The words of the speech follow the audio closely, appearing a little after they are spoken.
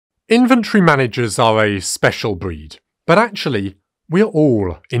Inventory managers are a special breed, but actually, we're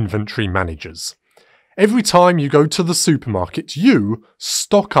all inventory managers. Every time you go to the supermarket, you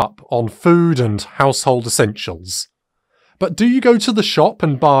stock up on food and household essentials. But do you go to the shop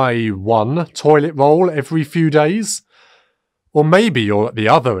and buy one toilet roll every few days? Or maybe you're at the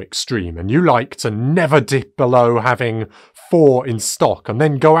other extreme and you like to never dip below having 4 in stock and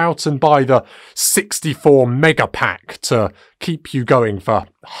then go out and buy the 64 mega pack to keep you going for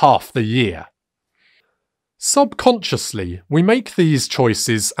half the year. Subconsciously, we make these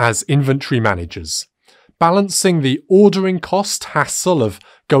choices as inventory managers, balancing the ordering cost hassle of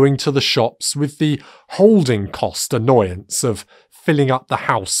going to the shops with the holding cost annoyance of filling up the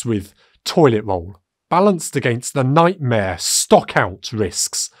house with toilet roll, balanced against the nightmare stock-out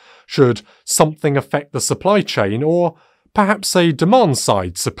risks should something affect the supply chain, or perhaps a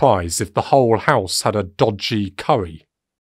demand-side surprise if the whole house had a dodgy curry.